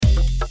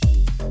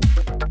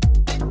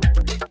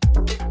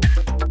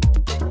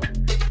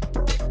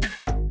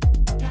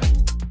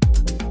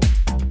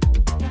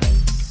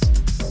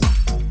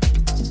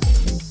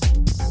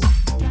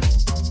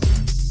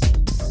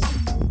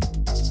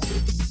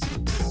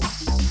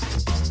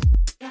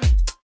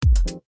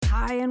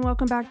Hi, and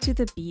welcome back to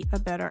the Be a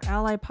Better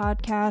Ally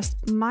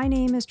podcast. My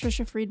name is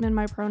Trisha Friedman.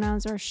 My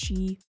pronouns are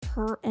she,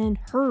 her, and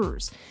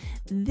hers.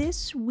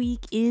 This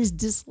week is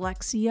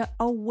Dyslexia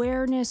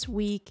Awareness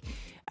Week,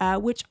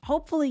 which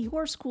hopefully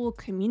your school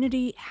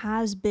community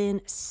has been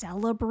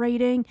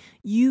celebrating.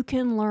 You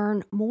can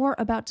learn more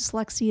about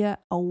Dyslexia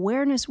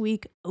Awareness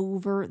Week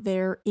over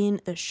there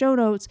in the show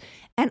notes.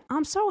 And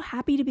I'm so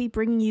happy to be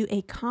bringing you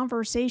a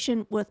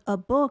conversation with a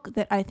book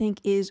that I think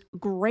is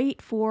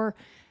great for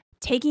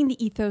taking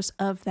the ethos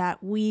of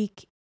that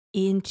week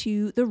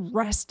into the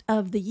rest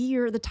of the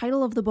year. The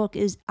title of the book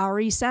is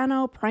Airi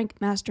Sano,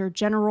 Prankmaster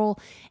General,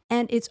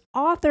 and its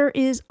author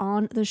is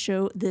on the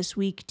show this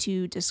week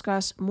to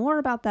discuss more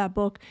about that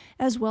book,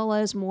 as well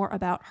as more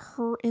about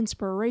her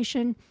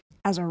inspiration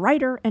as a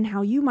writer and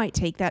how you might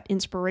take that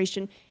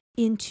inspiration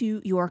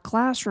into your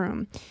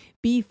classroom.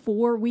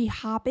 Before we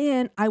hop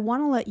in, I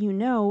want to let you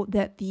know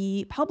that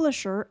the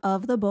publisher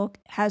of the book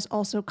has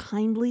also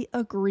kindly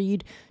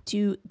agreed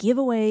to give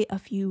away a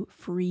few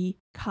free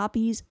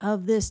copies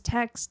of this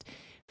text.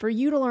 For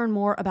you to learn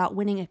more about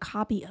winning a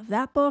copy of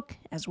that book,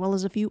 as well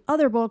as a few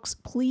other books,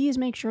 please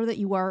make sure that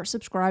you are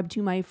subscribed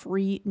to my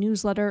free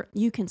newsletter.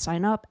 You can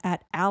sign up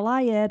at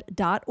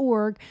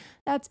allyed.org.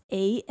 That's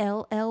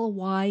ALLYED.org,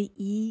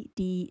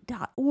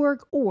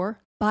 or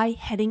by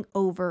heading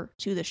over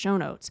to the show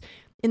notes.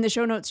 In the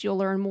show notes, you'll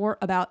learn more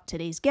about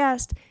today's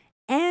guest,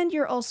 and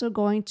you're also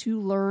going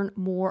to learn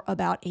more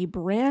about a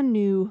brand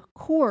new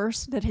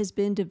course that has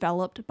been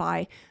developed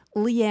by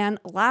Leanne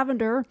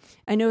Lavender.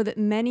 I know that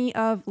many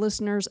of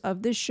listeners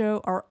of this show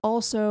are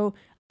also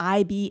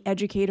IB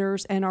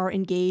educators and are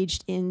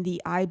engaged in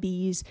the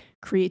IB's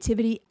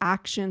Creativity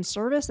Action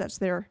Service. That's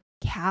their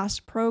CAS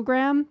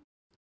program.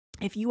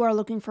 If you are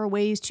looking for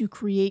ways to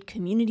create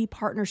community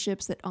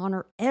partnerships that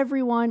honor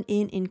everyone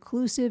in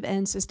inclusive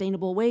and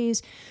sustainable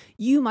ways,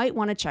 you might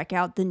want to check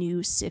out the new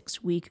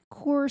 6-week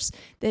course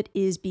that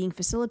is being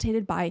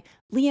facilitated by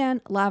Leanne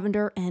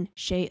Lavender and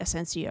Shay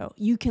Asensio.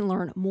 You can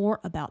learn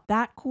more about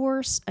that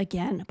course,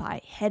 again,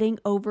 by heading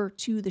over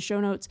to the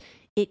show notes.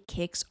 It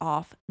kicks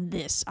off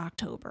this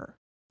October.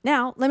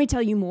 Now, let me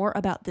tell you more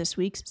about this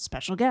week's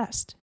special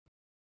guest.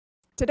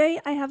 Today,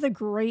 I have the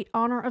great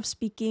honor of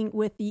speaking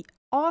with the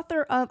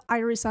author of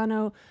Airi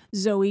Sano,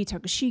 Zoe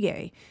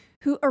Tokushige,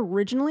 who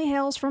originally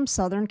hails from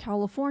Southern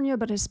California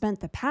but has spent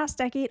the past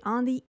decade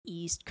on the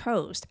East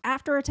Coast.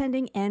 After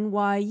attending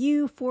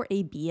NYU for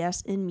a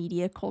BS in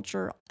Media,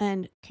 Culture,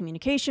 and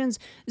Communications,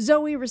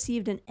 Zoe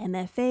received an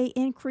MFA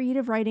in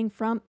creative writing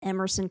from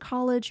Emerson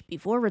College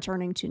before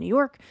returning to New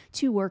York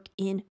to work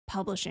in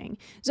publishing.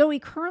 Zoe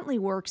currently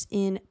works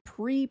in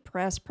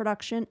pre-press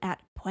production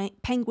at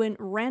Penguin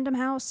Random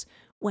House.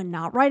 When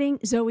not writing,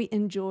 Zoe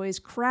enjoys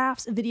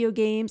crafts, video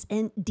games,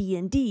 and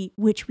D&D,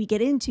 which we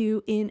get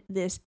into in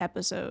this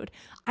episode.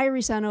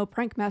 Airi Sano,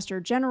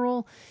 Prankmaster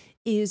General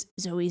is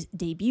Zoe's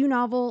debut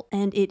novel,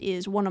 and it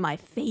is one of my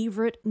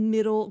favorite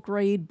middle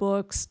grade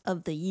books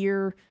of the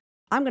year.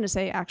 I'm going to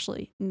say,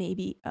 actually,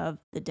 maybe of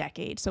the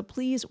decade. So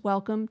please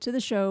welcome to the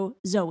show,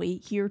 Zoe,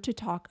 here to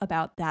talk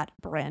about that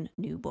brand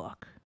new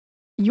book.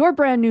 Your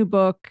brand new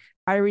book,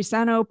 Airi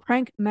Sano,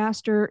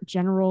 Prankmaster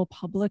General,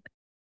 Public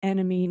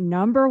Enemy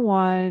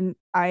 #1.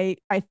 I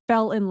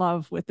fell in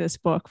love with this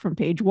book from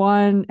page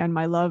 1, and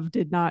my love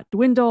did not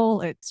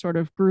dwindle. It sort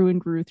of grew and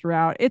grew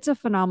throughout. It's a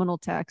phenomenal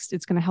text.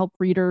 It's going to help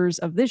readers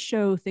of this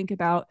show think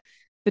about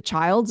the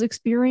child's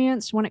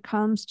experience when it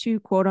comes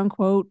to quote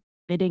unquote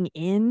fitting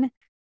in,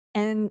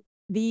 and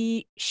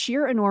the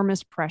sheer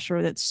enormous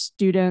pressure that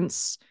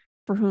students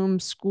for whom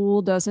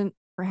school doesn't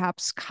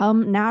perhaps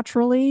come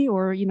naturally,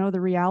 or,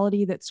 the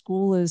reality that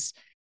school is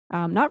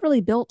not really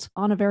built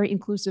on a very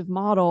inclusive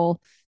model,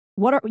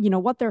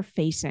 what they're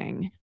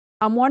facing.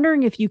 I'm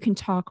wondering if you can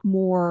talk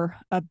more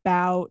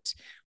about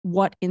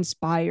what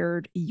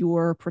inspired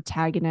your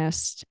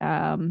protagonist,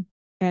 and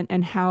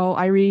how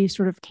Airi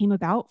sort of came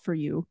about for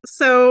you.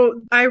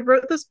 So I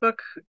wrote this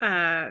book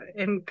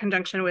in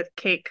conjunction with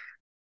Cake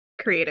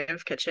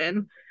Creative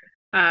Kitchen.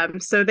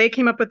 So they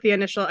came up with the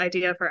initial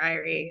idea for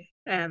Airi,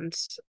 and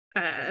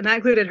that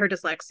included her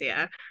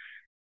dyslexia.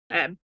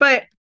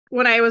 But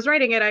when I was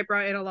writing it, I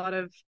brought in a lot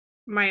of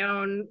my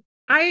own.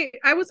 I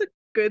was a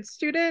good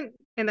student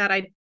in that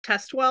I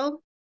test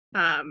well,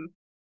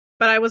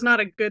 but I was not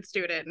a good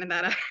student in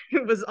that I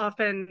was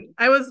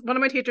one of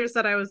my teachers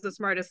said I was the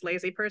smartest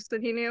lazy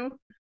person he knew,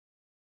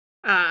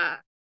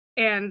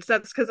 and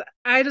that's because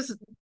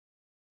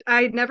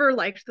I never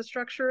liked the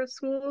structure of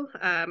school.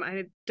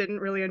 I didn't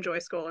really enjoy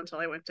school until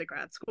I went to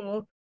grad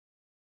school,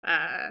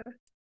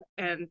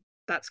 and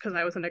that's because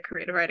I was in a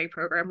creative writing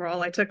program where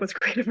all I took was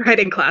creative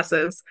writing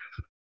classes.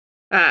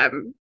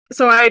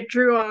 So I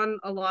drew on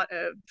a lot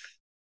of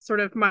sort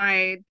of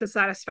my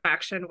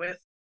dissatisfaction with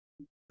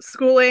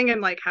schooling and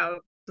like how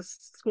the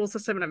school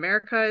system in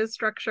America is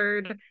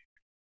structured.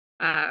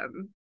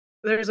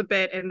 There's a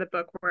bit in the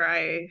book where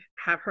I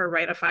have her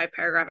write a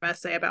 5-paragraph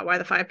essay about why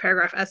the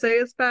 5-paragraph essay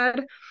is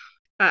bad,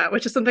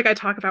 which is something I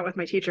talk about with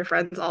my teacher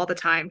friends all the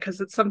time,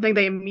 because it's something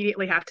they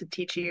immediately have to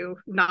teach you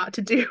not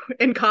to do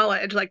in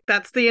college. Like,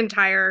 that's the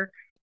entire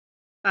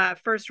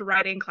first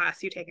writing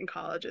class you take in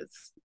college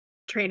is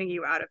training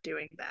you out of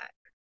doing that.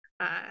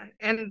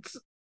 And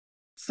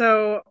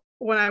so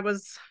when I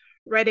was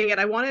writing it,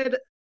 I wanted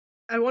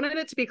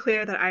it to be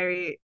clear that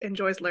Airi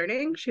enjoys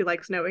learning. She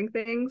likes knowing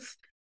things,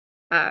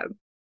 uh,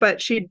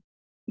 but she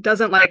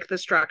doesn't like the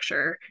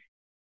structure,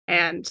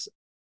 and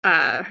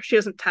she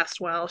doesn't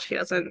test well. She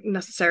doesn't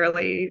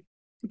necessarily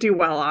do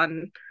well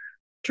on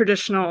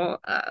traditional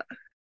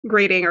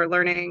grading or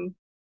learning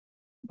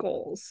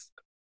goals.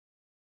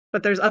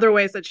 But there's other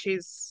ways that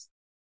she's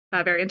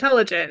very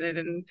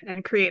intelligent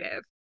and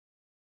creative,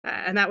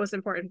 and that was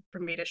important for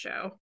me to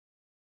show.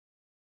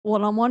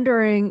 Well, I'm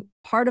wondering,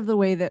 part of the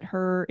way that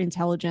her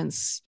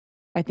intelligence,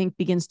 I think,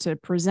 begins to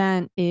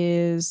present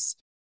is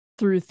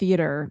through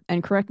theater.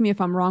 And correct me if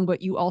I'm wrong,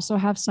 but you also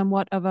have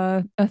somewhat of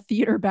a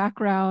theater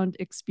background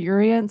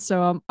experience.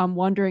 So I'm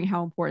wondering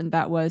how important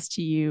that was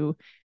to you,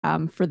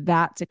 for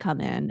that to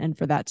come in and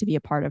for that to be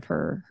a part of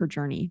her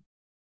journey.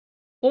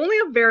 Only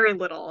a very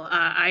little.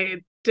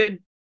 I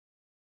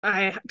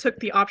took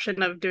the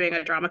option of doing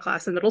a drama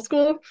class in middle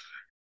school,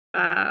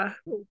 uh,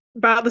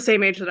 about the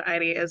same age that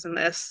Airi is in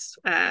this.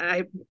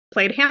 I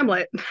played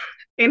Hamlet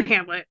in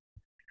Hamlet,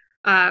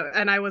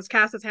 and I was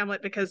cast as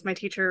Hamlet because my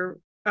teacher.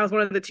 I was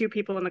one of the two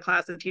people in the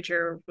class. The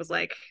teacher was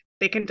like,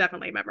 they can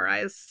definitely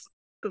memorize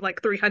the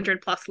like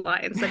 300 plus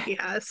lines that he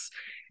has,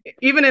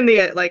 even in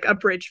the like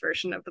abridged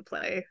version of the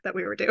play that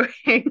we were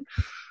doing.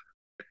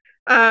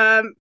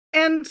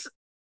 And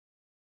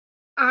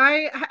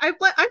I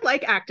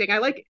like acting. I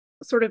like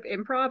sort of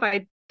improv.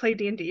 I play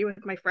D&D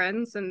with my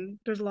friends, and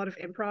there's a lot of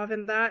improv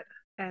in that.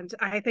 And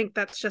I think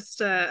that's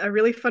just a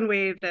really fun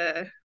way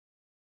to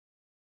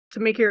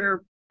make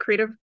your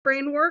creative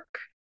brain work.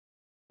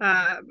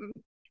 Um,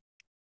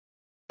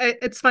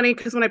 it's funny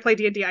because when I play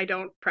D&D, I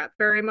don't prep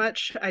very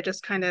much. I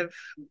just kind of,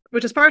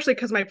 which is partially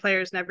because my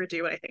players never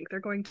do what I think they're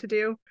going to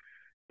do,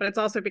 but it's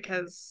also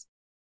because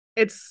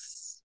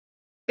it's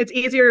it's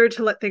easier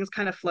to let things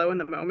kind of flow in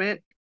the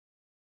moment.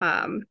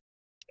 Um,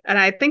 and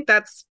I think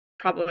that's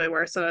probably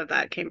where some of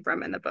that came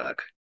from in the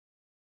book.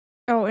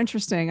 Oh,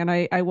 interesting. And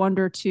I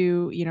wonder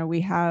too,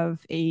 we have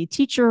a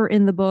teacher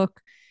in the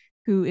book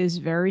who is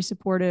very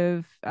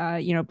supportive,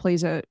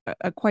 plays a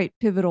quite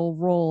pivotal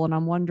role. And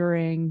I'm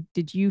wondering,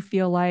 did you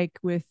feel like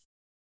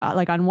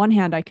like on one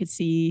hand, I could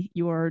see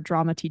your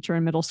drama teacher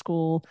in middle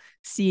school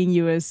seeing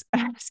you as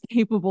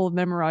capable of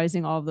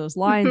memorizing all of those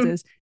lines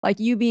as like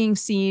you being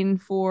seen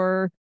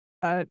for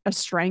a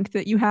strength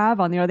that you have.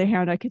 On the other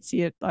hand, I could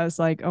see it as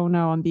like, oh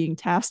no, I'm being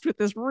tasked with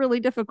this really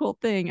difficult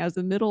thing as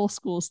a middle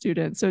school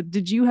student. So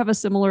did you have a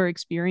similar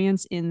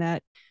experience in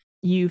that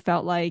you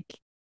felt like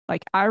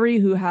Irie,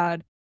 who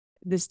had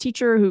this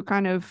teacher who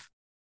kind of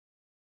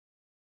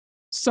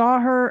saw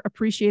her,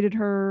 appreciated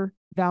her,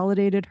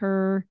 validated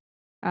her?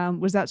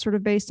 Was that sort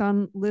of based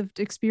on lived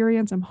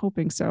experience? I'm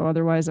hoping so.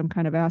 Otherwise, I'm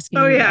kind of asking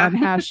Oh you to yeah.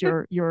 unhash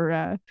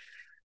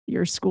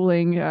your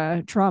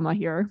schooling trauma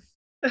here.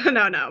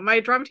 No. My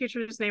drama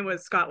teacher's name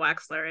was Scott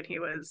Waxler, and he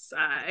was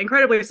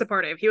incredibly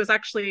supportive. He was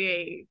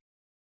actually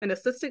an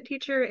assistant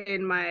teacher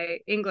in my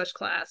English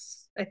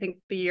class, I think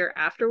the year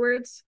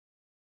afterwards.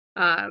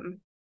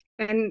 Um,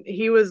 and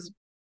he was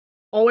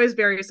always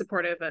very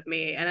supportive of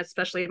me, and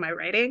especially my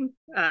writing,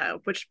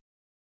 which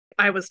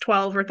I was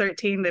 12 or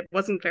 13, that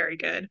wasn't very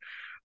good.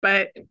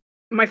 But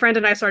my friend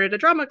and I started a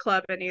drama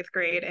club in eighth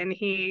grade, and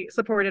he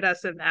supported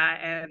us in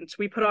that. And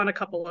we put on a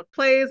couple of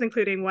plays,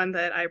 including one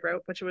that I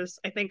wrote, which was,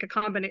 I think,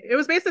 it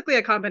was basically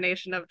a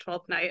combination of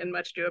 12th Night and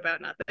Much Ado About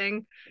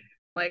Nothing,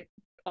 like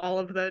all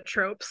of the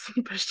tropes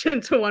pushed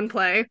into one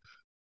play.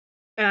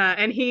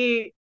 And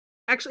he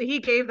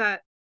gave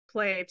that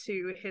play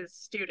to his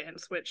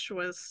students, which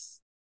was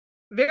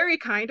very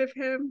kind of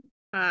him.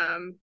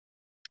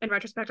 In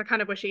retrospect, I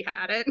kind of wish he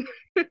had it.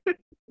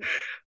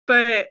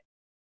 But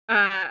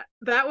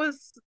that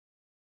was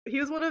he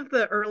was one of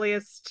the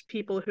earliest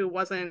people who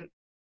wasn't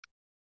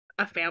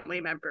a family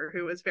member,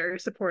 who was very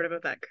supportive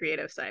of that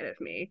creative side of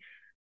me.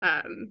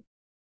 Um,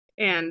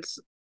 and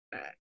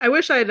I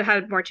wish I'd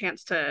had more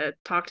chance to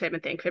talk to him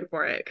and thank him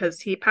for it,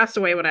 because he passed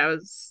away when I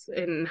was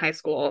in high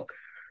school.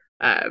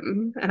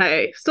 And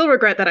I still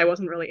regret that I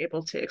wasn't really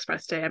able to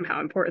express to him how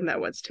important that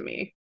was to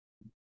me.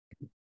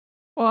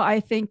 Well,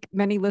 I think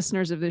many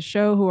listeners of this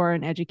show who are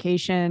in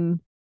education,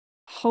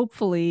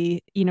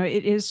 hopefully,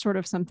 it is sort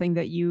of something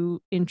that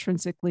you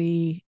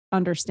intrinsically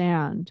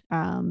understand.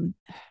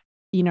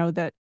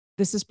 That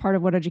this is part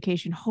of what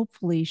education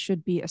hopefully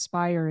should be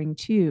aspiring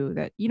to.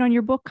 That, and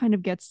your book kind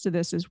of gets to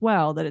this as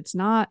well, that it's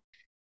not,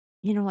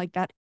 like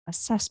that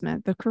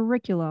assessment, the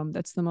curriculum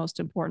that's the most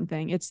important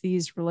thing. It's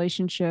these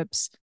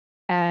relationships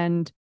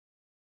and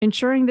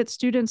ensuring that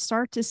students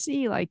start to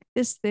see like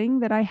this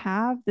thing that I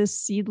have, this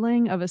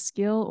seedling of a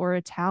skill or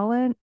a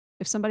talent.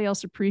 If somebody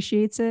else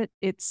appreciates it,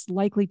 it's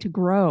likely to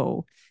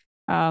grow.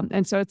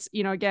 And so it's,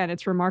 again,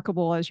 it's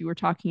remarkable, as you were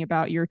talking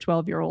about your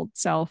 12-year-old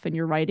self and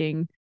your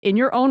writing in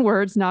your own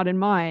words, not in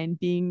mine,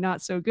 being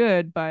not so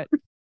good. But,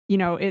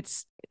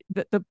 it's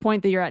the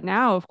point that you're at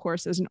now, of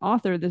course, as an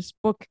author, this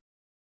book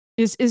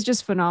is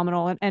just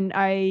phenomenal. And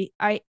I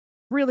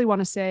really want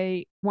to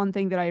say one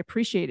thing that I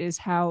appreciate is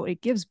how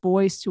it gives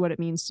voice to what it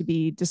means to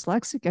be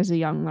dyslexic as a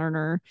young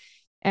learner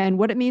and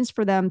what it means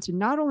for them to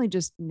not only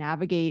just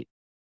navigate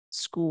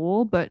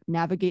school, but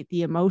navigate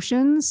the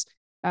emotions.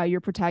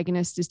 Your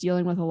protagonist is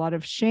dealing with a lot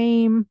of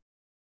shame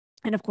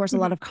and, of course, a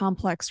lot Mhm. of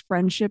complex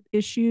friendship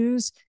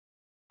issues.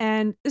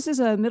 And this is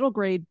a middle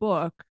grade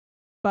book,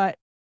 but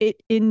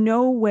it in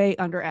no way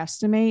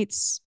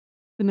underestimates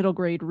the middle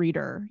grade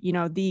reader. You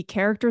know, the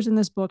characters in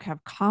this book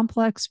have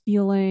complex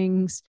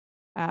feelings.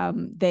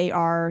 They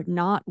are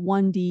not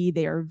 1D,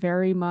 they are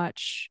very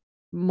much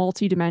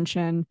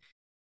multi-dimension.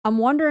 I'm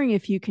wondering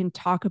if you can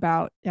talk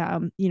about,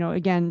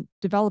 again,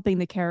 developing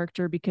the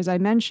character, because I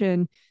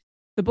mentioned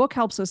the book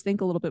helps us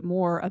think a little bit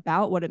more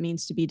about what it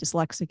means to be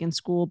dyslexic in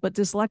school, but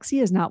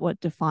dyslexia is not what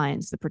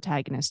defines the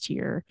protagonist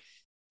here.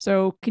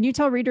 So, can you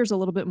tell readers a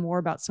little bit more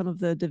about some of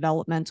the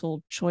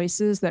developmental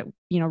choices that,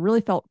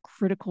 really felt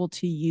critical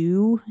to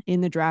you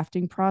in the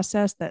drafting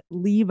process that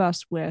leave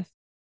us with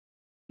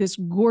this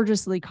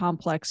gorgeously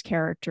complex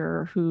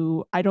character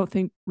who I don't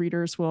think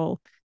readers will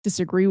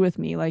disagree with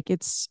me. Like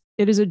it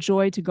is a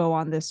joy to go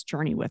on this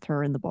journey with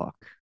her in the book.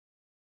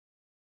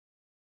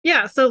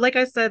 Yeah, so like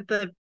I said,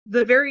 the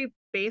very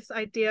base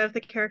idea of the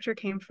character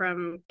came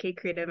from Kate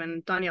Creative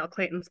and Danielle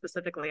Clayton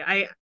specifically.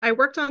 I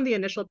worked on the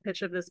initial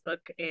pitch of this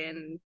book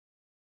in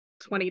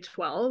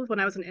 2012 when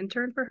I was an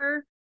intern for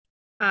her.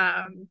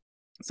 Um,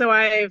 so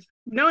I've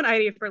known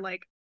Airi for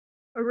like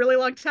a really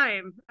long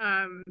time.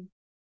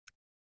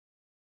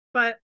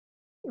 But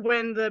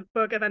when the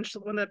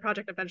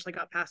project eventually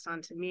got passed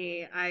on to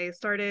me, I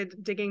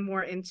started digging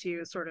more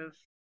into sort of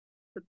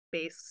the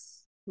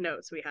base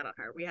notes we had on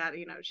her. We had,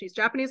 she's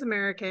Japanese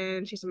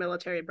American, she's a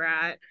military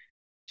brat,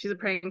 she's a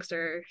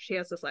prankster, she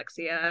has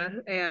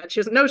dyslexia, and she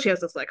doesn't know she has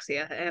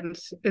dyslexia and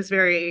is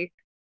very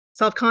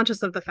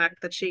self-conscious of the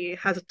fact that she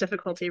has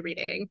difficulty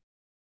reading.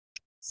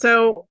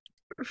 So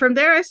from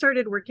there, I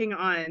started working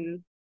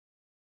on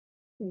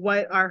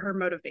what are her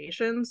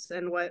motivations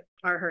and what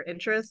are her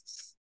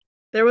interests.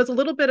 There was a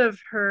little bit of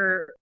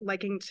her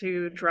liking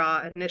to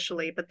draw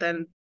initially, but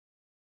then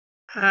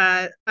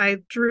I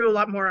drew a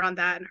lot more on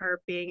that and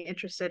her being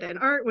interested in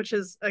art, which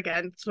is,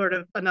 again, sort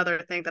of another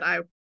thing that I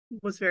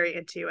was very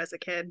into as a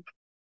kid.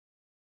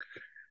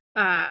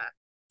 Uh,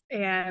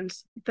 and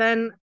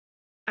then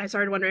I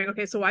started wondering,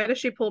 okay, so why does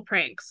she pull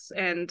pranks?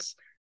 And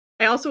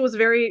I also was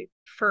very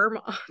firm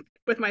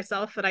with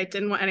myself that I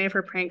didn't want any of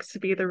her pranks to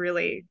be the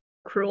really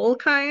cruel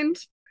kind.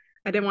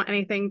 I didn't want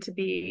anything to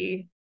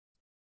be,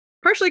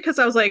 partially because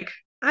I was like,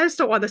 I just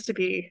don't want this to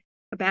be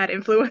a bad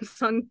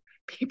influence on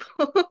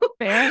people.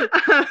 Fair.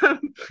 um,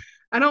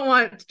 I don't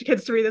want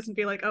kids to read this and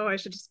be like, oh, I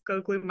should just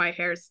go glue my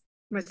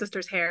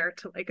sister's hair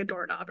to like a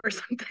doorknob or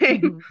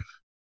something. Mhm.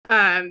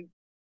 um,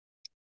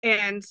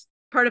 and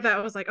part of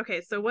that was like,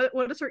 okay, so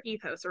what is her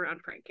ethos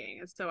around pranking?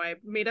 And so I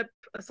made up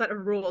a set of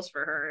rules for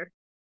her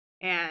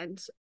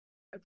and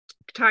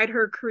tied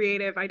her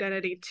creative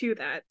identity to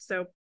that.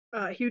 So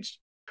a huge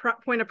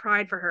point of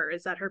pride for her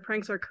is that her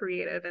pranks are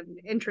creative and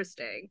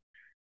interesting.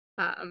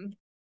 Um,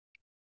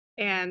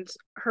 and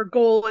her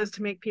goal is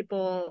to make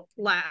people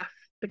laugh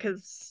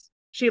because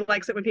she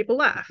likes it when people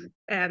laugh,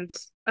 and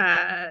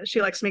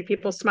she likes to make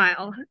people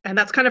smile, and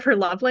that's kind of her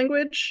love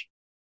language.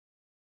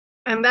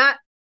 And that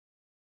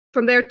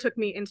from there took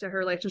me into her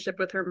relationship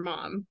with her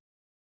mom,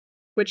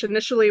 which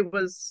initially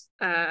was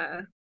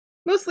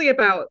mostly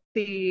about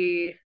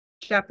the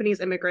Japanese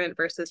immigrant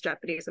versus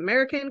Japanese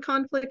American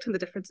conflict and the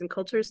difference in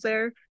cultures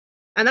there.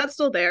 And that's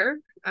still there.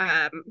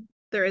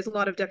 There is a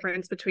lot of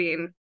difference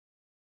between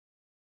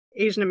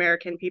Asian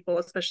American people,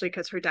 especially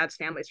because her dad's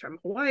family's from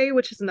Hawaii,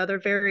 which is another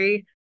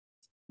very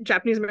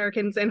Japanese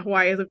Americans in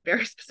Hawaii is a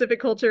very specific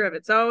culture of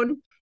its own.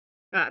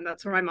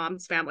 That's where my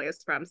mom's family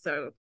is from,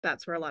 so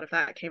that's where a lot of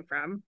that came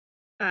from.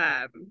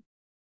 Um,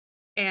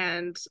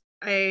 and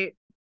I,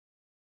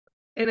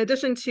 in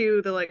addition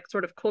to the like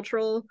sort of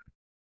cultural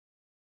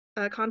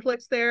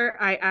conflicts there,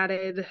 I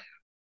added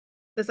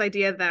this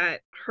idea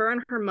that her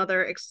and her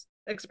mother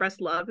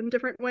express love in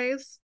different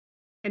ways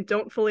and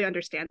don't fully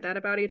understand that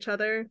about each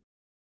other.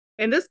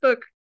 In this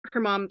book, her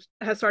mom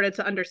has started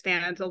to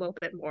understand a little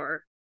bit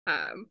more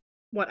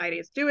what Airi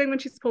is doing when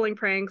she's pulling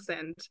pranks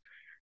and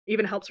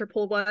even helps her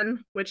pull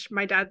one, which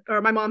my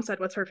mom said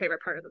was her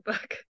favorite part of the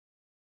book.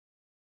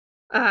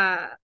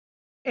 Uh,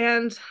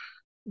 and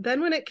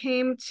then when it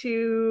came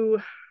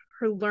to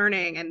her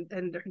learning and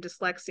her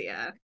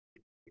dyslexia,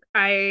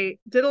 I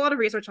did a lot of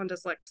research on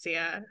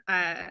dyslexia.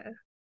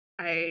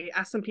 I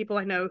asked some people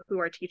I know who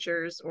are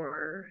teachers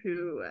or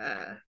who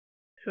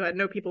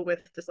know people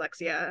with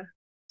dyslexia,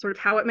 sort of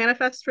how it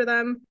manifests for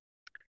them.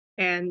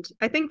 And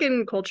I think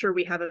in culture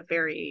we have a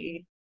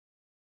very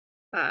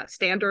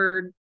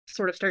standard,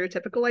 sort of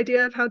stereotypical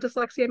idea of how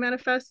dyslexia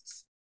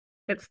manifests.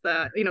 It's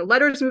the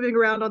letters moving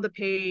around on the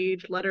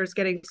page, letters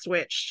getting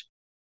switched,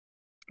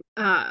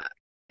 uh,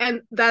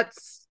 and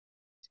that's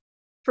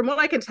from what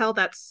I can tell,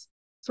 that's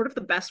sort of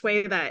the best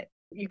way that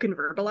you can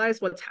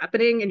verbalize what's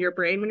happening in your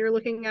brain when you're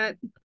looking at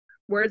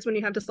words when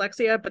you have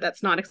dyslexia, but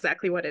that's not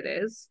exactly what it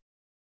is.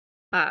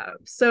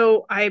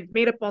 So I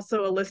made up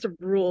also a list of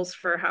rules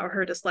for how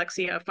her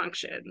dyslexia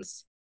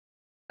functions.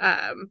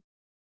 Um,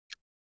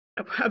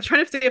 I'm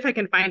trying to see if I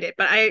can find it,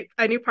 but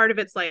I knew part of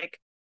it's like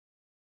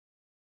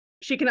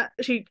she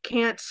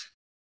can't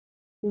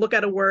look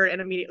at a word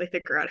and immediately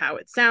figure out how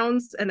it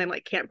sounds, and then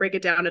like can't break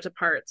it down into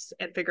parts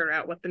and figure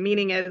out what the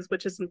meaning is,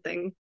 which is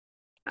something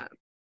uh,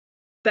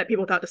 that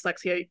people without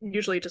dyslexia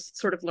usually just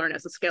sort of learn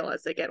as a skill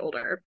as they get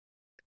older.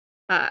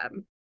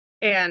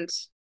 And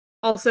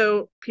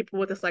also, people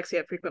with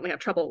dyslexia frequently have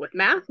trouble with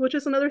math, which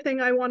is another thing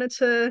I wanted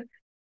to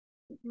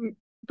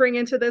bring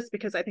into this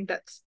because I think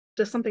that's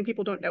just something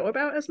people don't know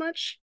about as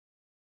much.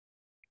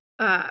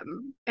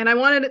 And I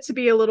wanted it to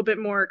be a little bit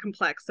more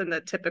complex uh, than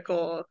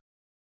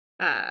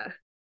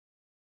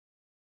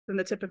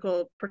the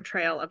typical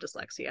portrayal of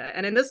dyslexia.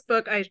 And in this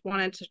book, I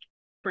wanted to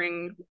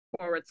bring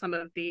forward some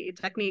of the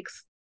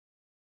techniques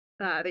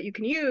that you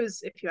can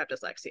use if you have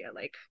dyslexia,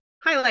 like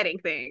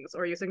highlighting things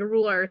or using a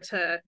ruler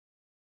to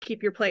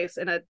keep your place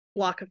in a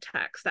block of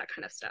text, that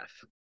kind of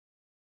stuff.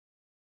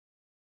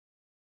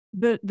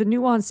 The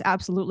nuance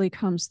absolutely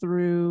comes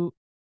through.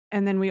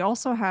 And then we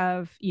also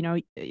have,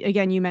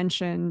 again, you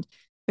mentioned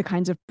the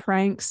kinds of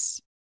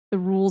pranks, the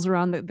rules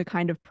around the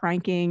kind of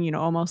pranking,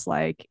 almost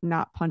like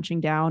not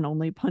punching down,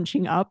 only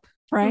punching up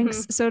pranks,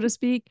 Mm-hmm. so to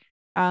speak.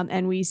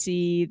 And we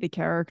see the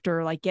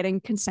character like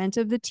getting consent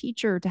of the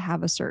teacher to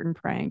have a certain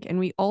prank. And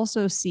we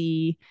also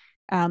see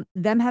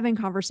them having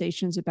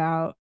conversations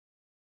about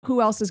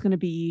who else is going to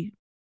be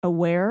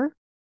aware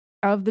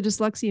of the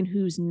dyslexia and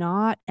who's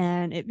not.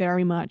 And it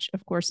very much,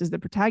 of course, is the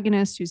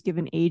protagonist who's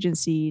given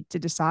agency to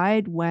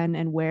decide when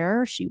and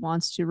where she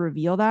wants to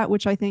reveal that,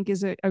 which I think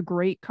is a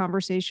great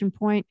conversation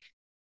point.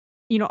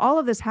 All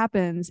of this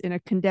happens in a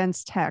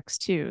condensed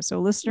text too. So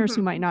listeners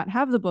who might Mm-hmm. not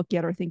have the book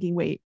yet are thinking,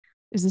 wait,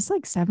 is this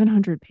like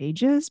 700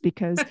 pages?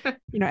 Because,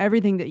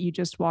 everything that you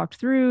just walked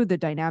through, the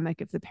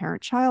dynamic of the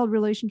parent child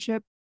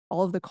relationship,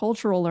 all of the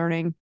cultural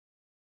learning,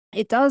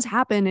 it does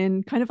happen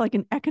in kind of like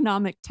an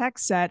economic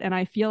text set. And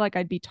I feel like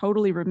I'd be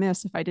totally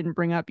remiss if I didn't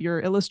bring up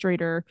your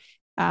illustrator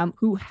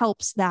who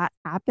helps that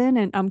happen.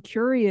 And I'm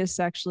curious,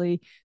 actually,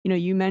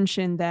 you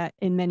mentioned that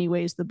in many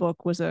ways the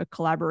book was a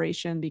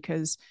collaboration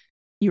because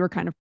you were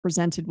kind of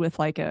presented with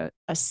like a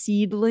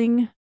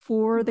seedling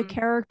for the Mm-hmm.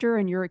 character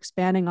and you're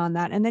expanding on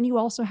that. And then you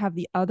also have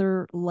the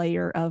other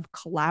layer of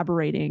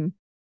collaborating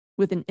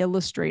with an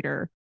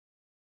illustrator.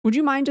 Would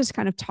you mind just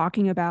kind of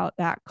talking about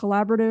that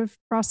collaborative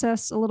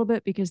process a little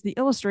bit? Because the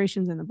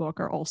illustrations in the book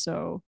are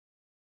also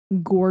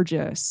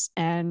gorgeous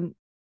and,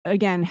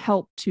 again,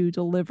 help to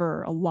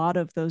deliver a lot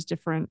of those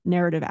different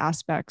narrative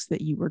aspects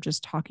that you were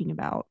just talking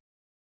about.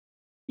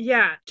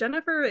 Yeah,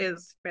 Jennifer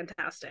is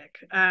fantastic.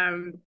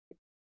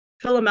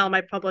 Philomel,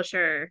 my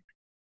publisher,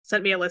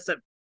 sent me a list of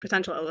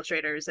potential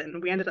illustrators,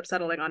 and we ended up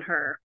settling on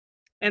her.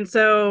 And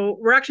so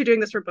we're actually doing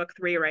this for book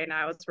 3 right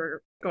now as we're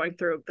going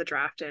through the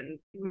draft, and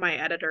my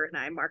editor and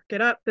I mark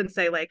it up and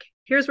say, like,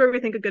 here's where we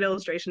think a good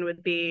illustration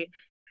would be.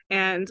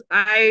 And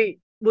I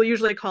will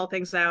usually call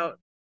things out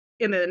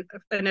in the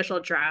initial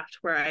draft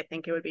where I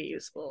think it would be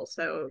useful.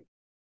 So,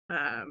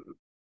 um,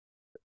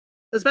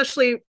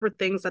 especially for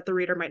things that the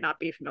reader might not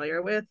be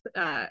familiar with.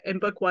 In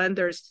book 1,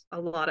 there's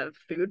a lot of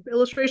food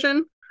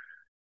illustration,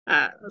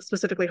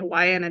 specifically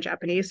Hawaiian and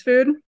Japanese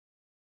food.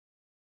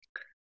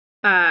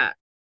 Uh,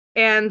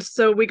 and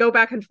so we go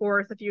back and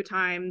forth a few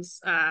times.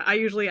 I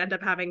usually end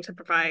up having to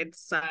provide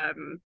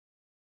some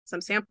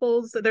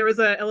samples. There was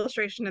an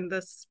illustration in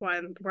this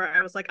one where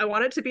I was like, I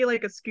want it to be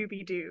like a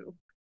Scooby Doo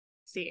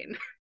scene,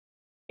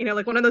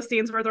 like one of those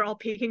scenes where they're all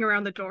peeking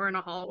around the door in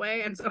a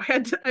hallway. And so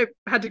I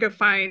had to go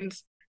find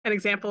an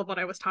example of what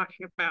I was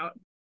talking about.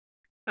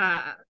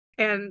 Uh,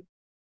 and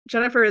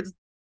Jennifer is,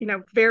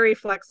 very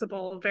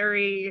flexible,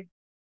 very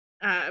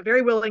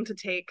willing to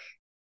take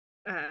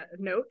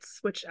notes,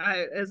 which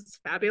is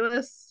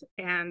fabulous.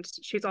 And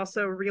she's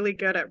also really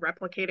good at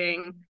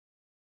replicating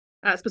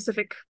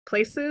specific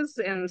places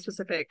and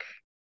specific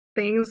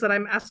things that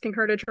I'm asking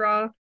her to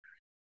draw.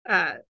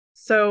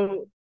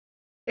 So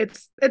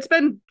I've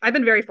been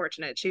very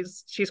fortunate.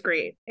 She's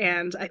great,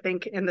 and I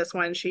think in this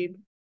one she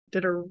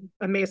did an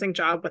amazing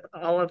job with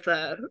all of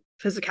the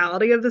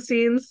physicality of the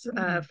scenes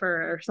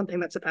for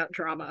something that's about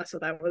drama. So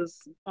that was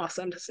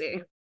awesome to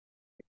see.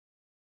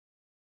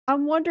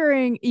 I'm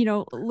wondering,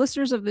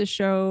 listeners of this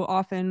show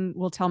often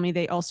will tell me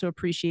they also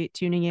appreciate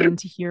tuning in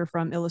to hear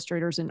from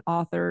illustrators and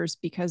authors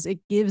because it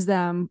gives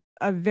them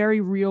a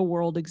very real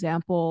world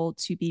example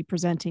to be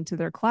presenting to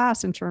their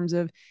class in terms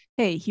of,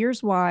 hey,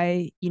 here's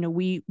why,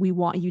 we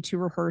want you to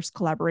rehearse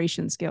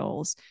collaboration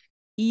skills.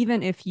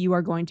 Even if you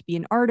are going to be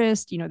an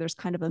artist, there's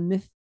kind of a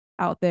myth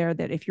out there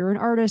that if you're an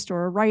artist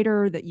or a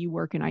writer that you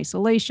work in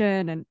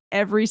isolation, and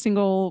every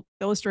single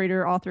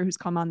illustrator author who's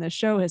come on this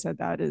show has said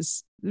that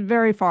is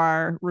very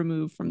far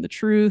removed from the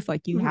truth.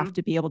 Like you have Mm-hmm.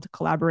 to be able to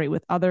collaborate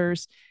with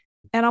others.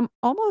 And I'm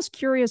almost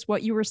curious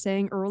what you were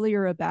saying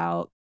earlier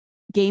about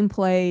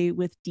gameplay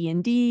with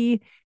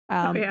D&D. Oh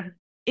um, yeah.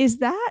 is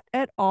that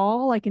at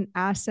all like an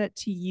asset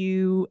to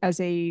you as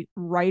a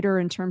writer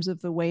in terms of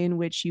the way in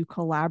which you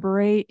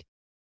collaborate?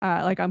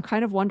 Like I'm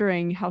kind of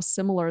wondering how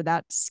similar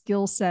that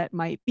skill set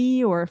might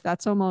be, or if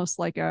that's almost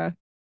like a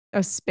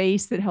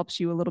space that helps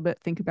you a little bit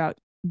think about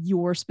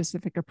your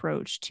specific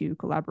approach to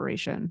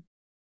collaboration.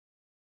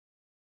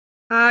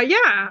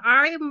 Yeah,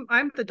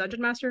 I'm the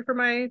dungeon master for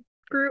my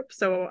group,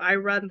 so I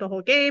run the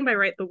whole game, I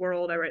write the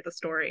world, I write the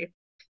story.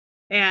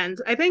 And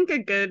I think a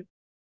good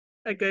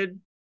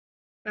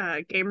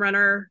game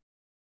runner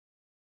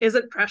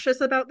isn't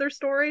precious about their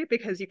story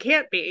because you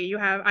can't be.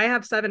 I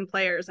have 7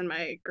 players in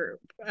my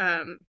group.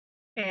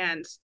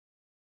 And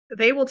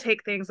they will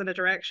take things in a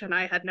direction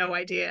I had no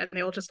idea, and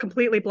they will just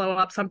completely blow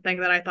up something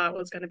that I thought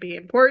was going to be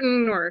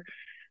important. Or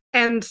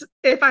and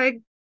if I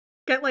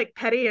get like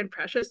petty and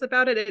precious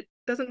about it, it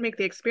doesn't make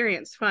the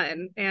experience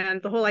fun.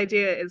 And the whole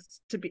idea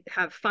is to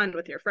have fun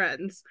with your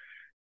friends.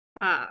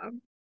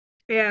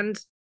 And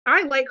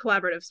I like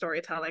collaborative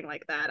storytelling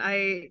like that.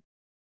 I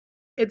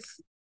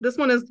it's This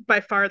one is by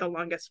far the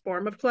longest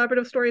form of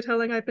collaborative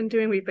storytelling I've been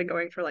doing. We've been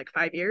going for like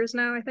 5 years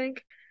now, I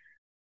think.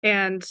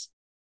 And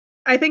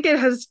I think it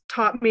has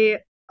taught me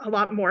a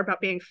lot more about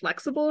being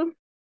flexible,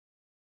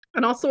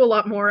 and also a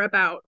lot more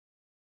about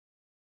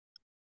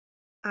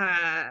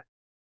uh,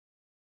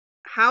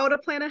 how to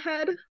plan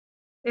ahead,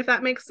 if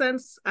that makes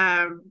sense.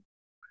 I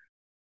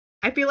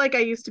feel like I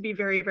used to be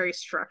very, very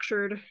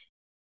structured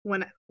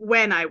when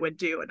I would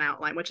do an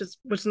outline, which is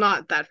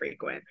not that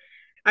frequent.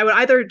 I would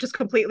either just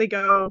completely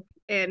go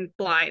in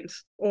blind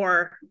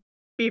or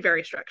be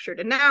very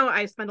structured. And now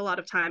I spend a lot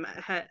of time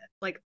ahead,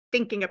 like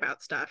thinking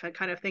about stuff and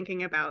kind of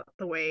thinking about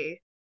the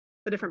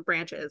different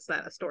branches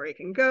that a story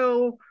can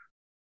go.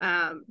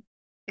 Um,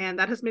 and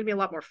that has made me a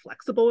lot more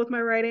flexible with my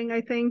writing,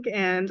 I think,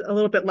 and uh, a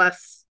little bit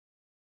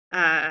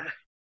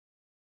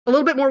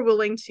more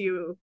willing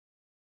to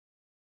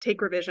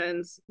take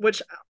revisions,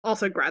 which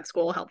also grad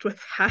school helped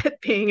with that.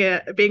 Being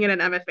in an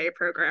MFA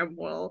program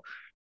will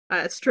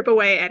strip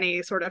away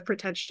any sort of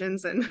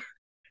pretensions and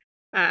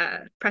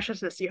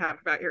preciousness you have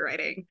about your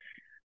writing.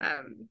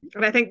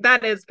 And I think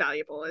that is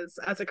valuable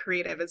as a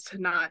creative, is to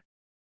not,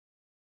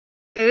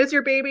 it is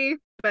your baby,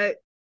 but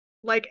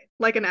like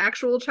an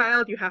actual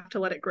child, you have to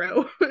let it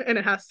grow and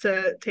it has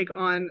to take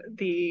on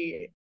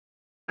the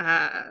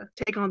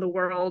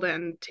world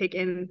and take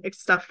in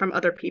stuff from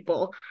other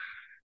people.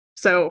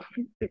 So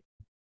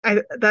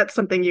that's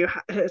something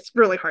it's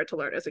really hard to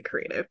learn as a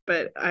creative,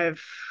 but I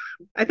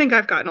think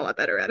I've gotten a lot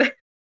better at it.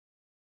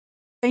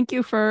 Thank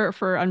you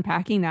for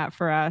unpacking that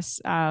for us.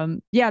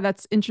 Yeah,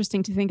 that's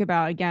interesting to think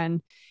about.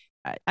 Again,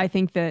 I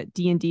think that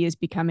D&D is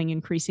becoming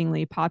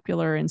increasingly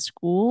popular in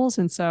schools,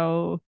 and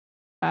so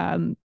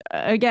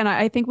again,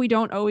 I think we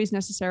don't always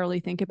necessarily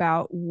think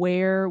about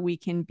where we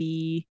can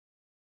be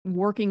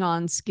working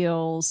on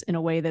skills in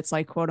a way that's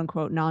like quote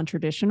unquote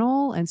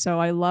non-traditional. And so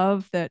I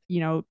love that,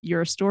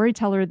 you're a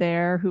storyteller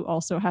there who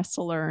also has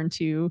to learn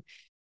to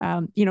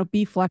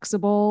be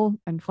flexible,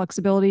 and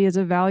flexibility is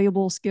a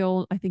valuable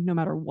skill, I think, no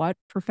matter what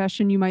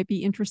profession you might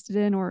be interested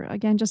in, or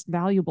again, just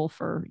valuable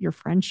for your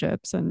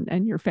friendships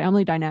and your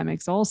family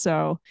dynamics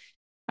also.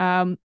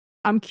 um,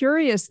 I'm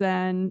curious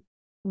then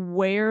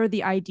where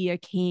the idea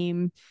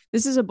came.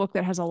 This is a book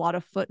that has a lot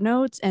of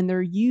footnotes, and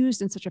they're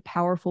used in such a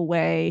powerful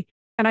way.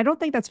 And I don't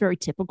think that's very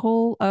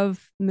typical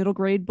of middle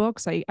grade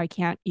books. I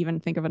can't even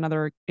think of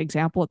another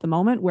example at the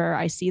moment where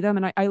I see them.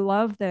 And I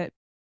love that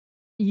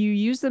you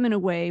use them in a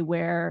way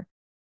where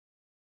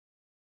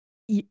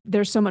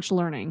there's so much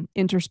learning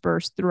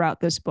interspersed throughout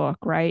this book,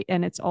 right?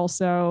 And it's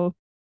also,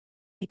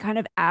 it kind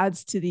of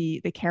adds to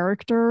the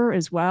character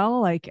as well.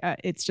 Like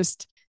it's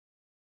just,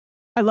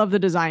 I love the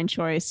design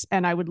choice,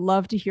 and I would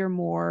love to hear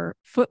more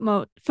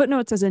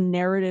footnotes as a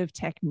narrative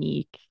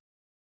technique.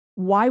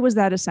 Why was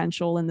that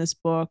essential in this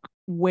book?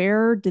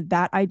 Where did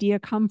that idea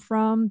come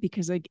from?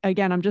 Because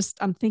again,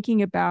 I'm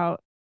thinking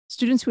about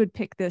students who would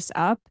pick this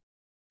up,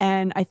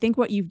 and I think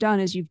what you've done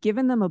is you've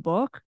given them a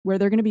book where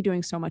they're going to be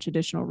doing so much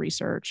additional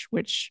research,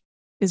 which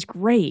is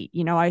great.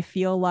 I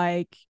feel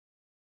like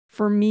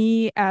for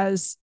me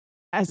as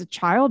a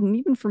child, and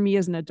even for me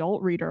as an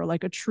adult reader,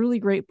 like a truly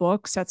great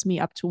book sets me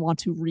up to want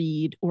to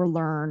read or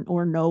learn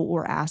or know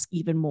or ask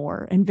even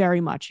more. And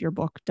very much your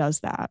book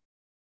does that.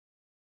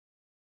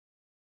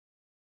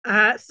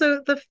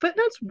 So the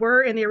footnotes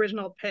were in the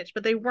original pitch,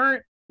 but they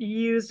weren't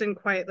used in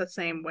quite the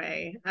same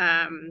way.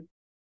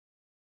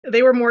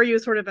 They were more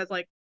used sort of as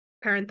like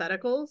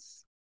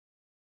parentheticals.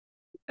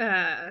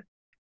 Uh,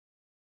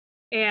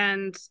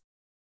 and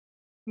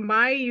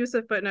my use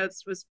of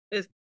footnotes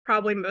is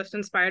probably most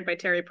inspired by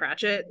Terry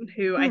Pratchett,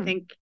 who I Hmm.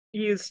 think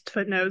used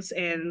footnotes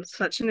in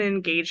such an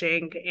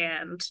engaging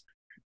and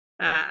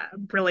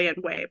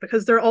brilliant way,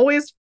 because they're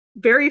always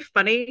very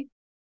funny.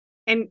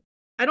 And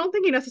I don't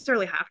think you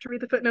necessarily have to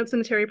read the footnotes in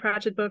the Terry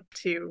Pratchett book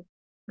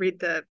read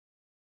the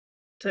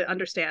to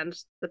understand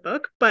the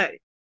book, but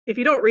if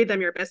you don't read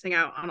them, you're missing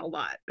out on a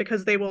lot,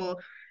 because they will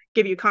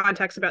give you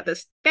context about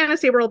this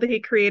fantasy world that he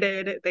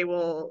created. They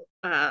will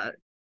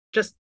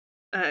just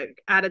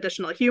add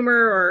additional humor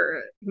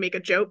or make a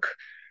joke.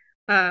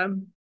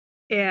 Um,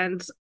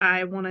 and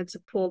I wanted to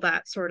pull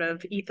that sort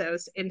of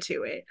ethos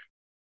into it.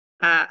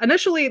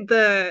 Initially,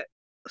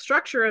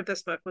 structure of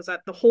this book was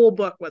that the whole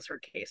book was her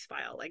case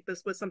file. Like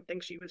this was something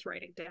she was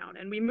writing down,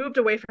 and we moved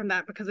away from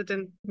that because it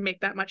didn't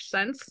make that much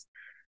sense.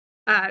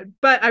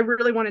 But I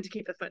really wanted to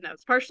keep the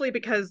footnotes, partially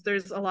because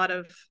there's a lot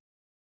of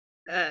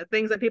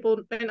things that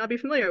people may not be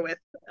familiar with,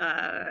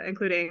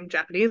 including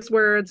Japanese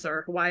words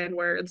or Hawaiian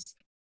words.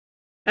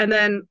 And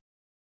then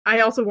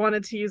I also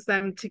wanted to use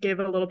them to give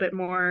a little bit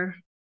more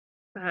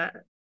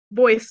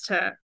voice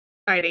to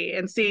Airi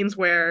in scenes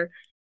where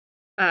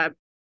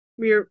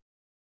we're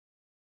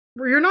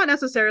you're not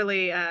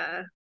necessarily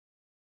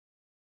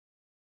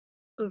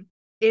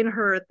in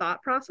her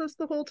thought process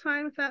the whole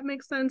time, if that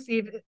makes sense.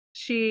 Even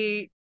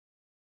she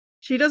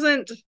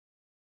doesn't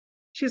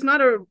she's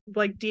not a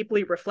like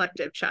deeply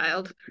reflective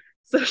child,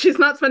 so she's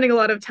not spending a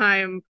lot of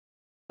time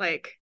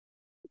like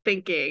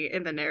thinking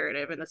in the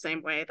narrative in the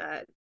same way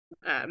that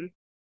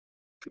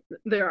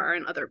there are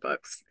in other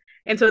books.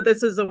 And so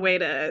this is a way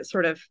to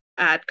sort of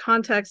add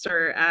context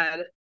or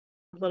add a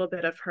little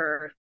bit of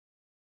her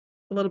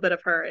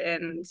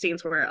in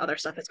scenes where other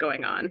stuff is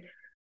going on.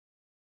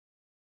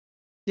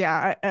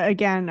 Yeah,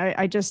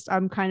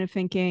 I'm kind of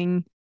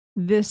thinking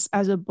this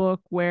as a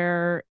book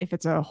where if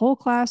it's a whole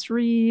class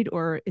read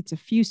or it's a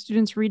few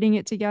students reading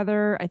it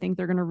together, I think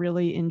they're going to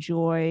really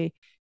enjoy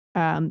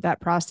that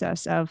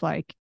process of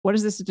like, what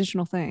is this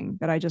additional thing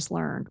that I just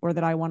learned or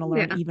that I want to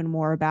learn Yeah. even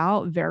more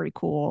about? Very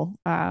cool.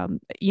 Again,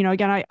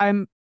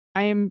 I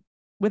am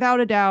without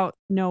a doubt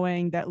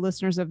knowing that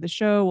listeners of the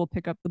show will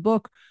pick up the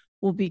book,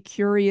 will be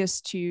curious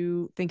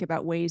to think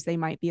about ways they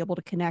might be able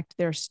to connect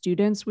their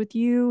students with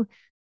you.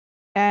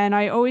 And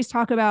I always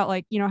talk about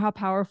like, how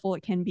powerful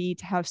it can be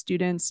to have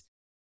students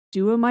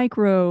do a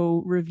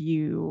micro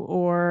review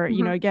or,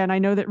 Mm-hmm. again, I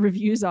know that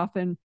reviews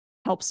often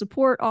help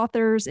support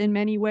authors in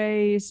many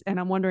ways. And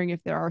I'm wondering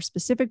if there are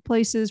specific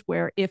places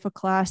where if a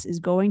class is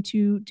going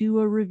to do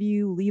a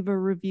review, leave a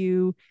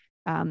review,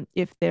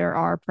 if there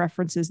are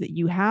preferences that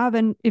you have,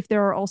 and if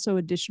there are also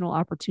additional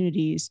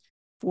opportunities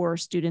for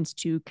students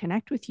to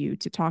connect with you,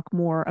 to talk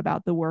more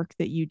about the work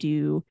that you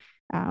do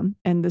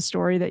and the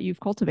story that you've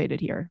cultivated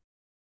here.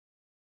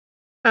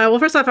 Well,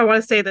 first off, I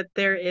want to say that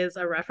there is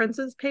a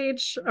references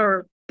page,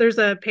 or there's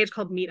a page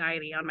called Meet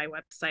Airi on my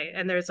website,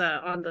 and there's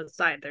a on the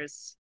side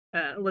there's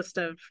a list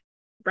of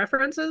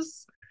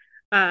references,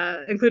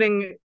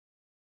 including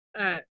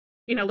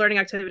learning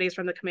activities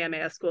from the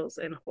Kamehameha schools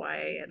in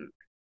Hawaii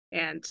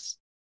and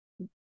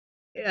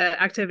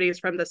activities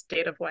from the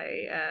state of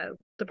Hawaii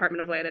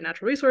Department of Land and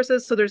Natural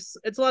Resources. So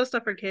it's a lot of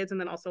stuff for kids, and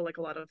then also like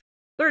a lot of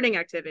learning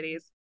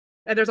activities.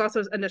 And there's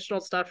also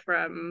additional stuff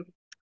from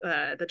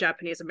the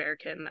Japanese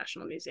American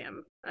National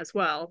Museum as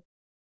well.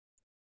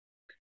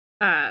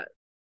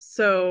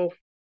 So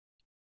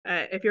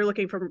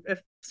if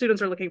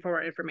students are looking for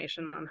more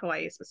information on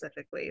Hawaii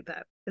specifically,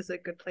 that is a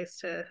good place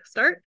to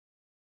start.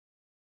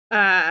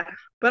 But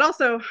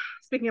also,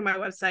 speaking of my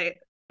website,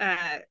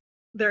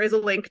 there is a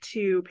link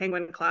to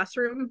Penguin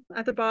Classroom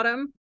at the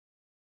bottom.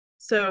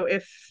 So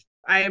if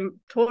I'm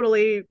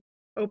totally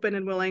open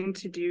and willing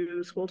to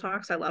do school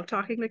talks, I love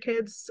talking to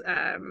kids,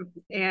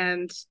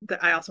 and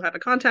I also have a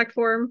contact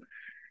form.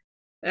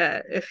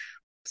 If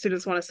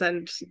students want to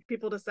send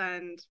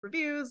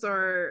reviews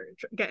or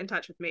get in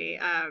touch with me,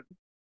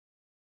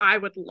 I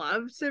would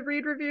love to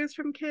read reviews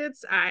from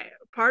kids. I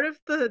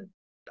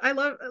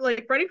love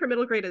like writing for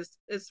middle grade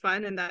is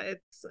fun, and that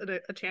it's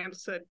a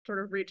chance to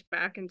sort of reach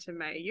back into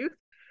my youth.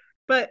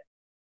 But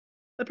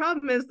the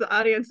problem is the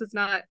audience is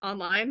not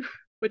online,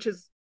 which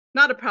is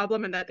not a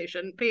problem in that they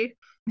shouldn't be.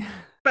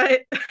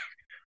 But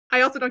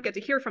I also don't get to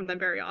hear from them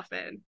very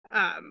often.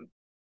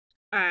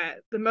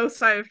 The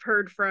most I've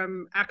heard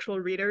from actual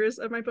readers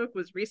of my book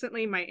was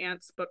recently my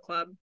aunt's book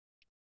club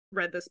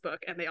read this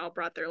book, and they all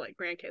brought their like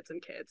grandkids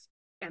and kids,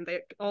 and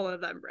all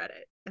of them read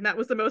it. And that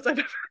was the most I've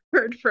ever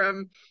heard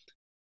from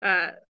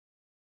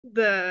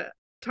the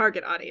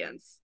target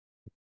audience.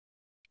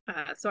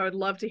 So I would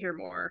love to hear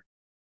more.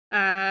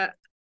 I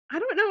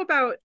don't know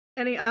about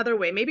any other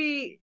way.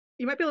 Maybe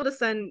you might be able to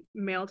send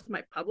mail to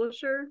my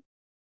publisher.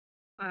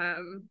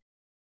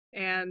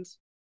 And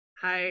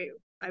I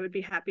would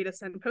be happy to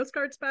send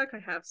postcards back. I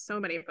have so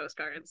many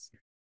postcards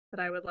that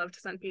I would love to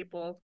send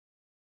people.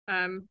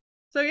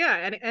 So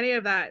yeah, any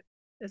of that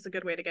is a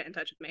good way to get in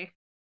touch with me.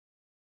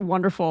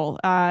 Wonderful.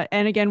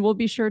 And again, we'll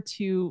be sure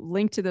to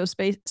link to those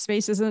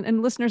spaces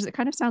and listeners. It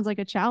kind of sounds like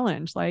a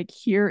challenge. Like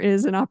here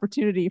is an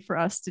opportunity for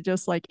us to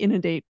just like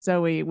inundate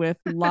Zoe with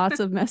lots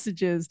of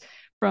messages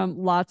from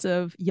lots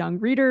of young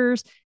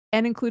readers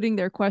and including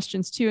their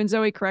questions too. And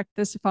Zoe, correct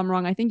this if I'm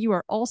wrong. I think you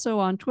are also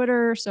on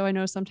Twitter. So I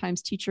know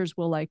sometimes teachers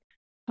will like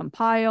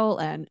compile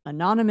and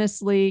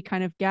anonymously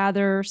kind of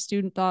gather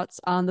student thoughts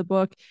on the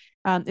book.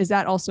 Is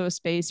that also a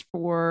space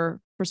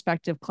for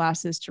prospective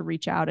classes to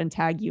reach out and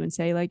tag you and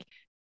say like,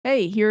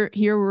 hey,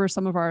 here were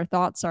some of our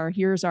thoughts are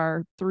here's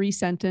our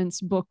 3-sentence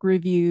book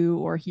review,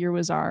 or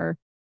here's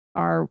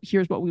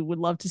what we would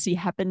love to see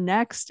happen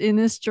next in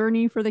this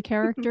journey for the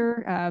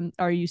character.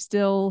 Are you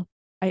still,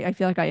 I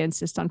feel like I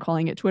insist on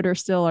calling it Twitter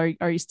still. Are you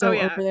Oh still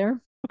yeah. over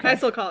there? Okay. I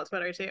still call it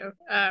Twitter too.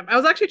 I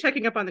was actually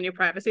checking up on the new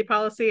privacy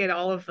policy, and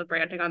all of the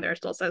branding on there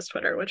still says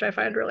Twitter, which I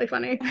find really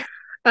funny.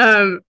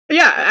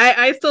 Yeah,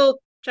 I still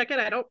check it.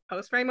 I don't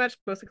post very much,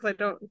 mostly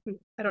because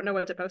I don't know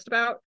what to post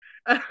about.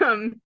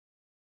 Um,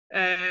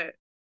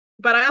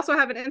 but I also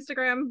have an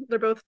Instagram. They're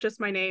both just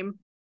my name,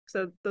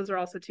 so those are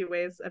also two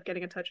ways of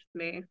getting in touch with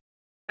me.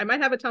 I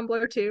might have a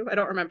Tumblr too. I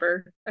don't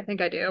remember. I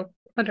think I do,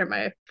 under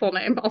my full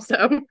name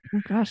also.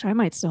 Oh gosh, I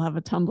might still have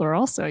a Tumblr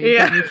also. You've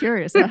Yeah. got me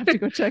curious. I'll have to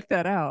go check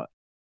that out.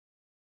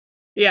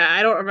 Yeah,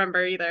 I don't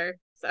remember either.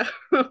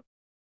 So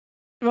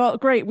Well,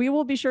 great. We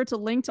will be sure to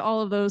link to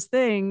all of those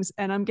things,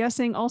 and I'm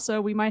guessing also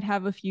we might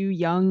have a few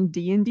young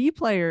D&D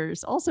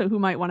players also who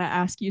might want to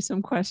ask you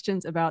some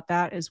questions about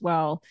that as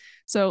well.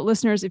 So,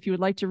 listeners, if you would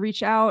like to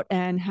reach out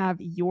and have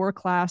your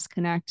class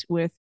connect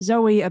with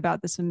Zoe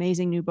about this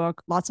amazing new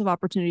book, lots of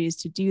opportunities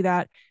to do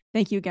that.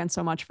 Thank you again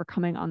so much for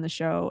coming on the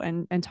show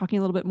and talking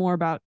a little bit more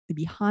about the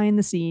behind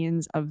the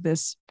scenes of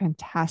this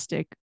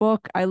fantastic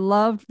book. I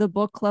loved the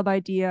book club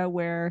idea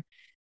where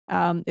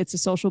it's a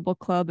social book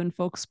club and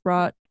folks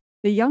brought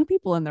the young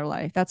people in their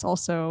life. That's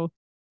also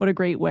what a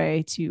great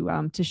way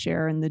to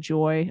share in the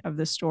joy of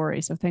the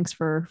story. So thanks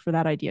for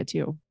that idea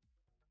too.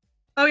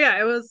 oh yeah,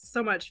 it was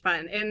so much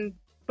fun. In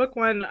book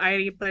one,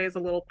 Airi plays a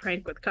little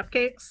prank with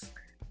cupcakes,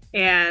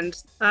 and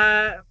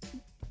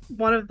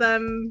one of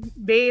them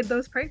made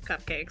those prank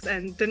cupcakes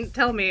and didn't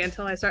tell me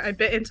until I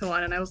bit into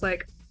one, and I was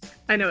like,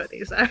 I know what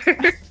these are.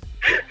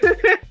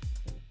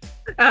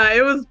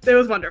 It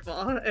was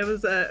wonderful. It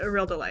was a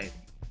real delight.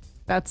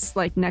 That's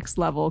like next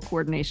level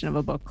coordination of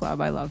a book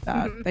club. I love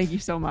that. Mm-hmm. Thank you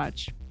so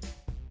much.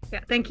 Yeah,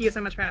 thank you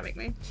so much for having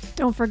me.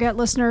 Don't forget,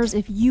 listeners,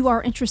 if you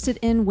are interested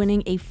in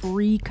winning a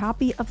free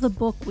copy of the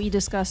book we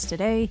discussed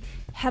today,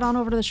 head on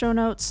over to the show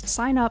notes,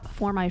 sign up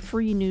for my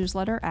free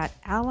newsletter at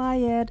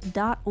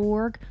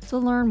allied.org to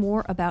learn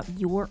more about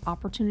your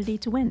opportunity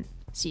to win.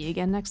 See you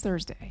again next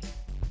Thursday.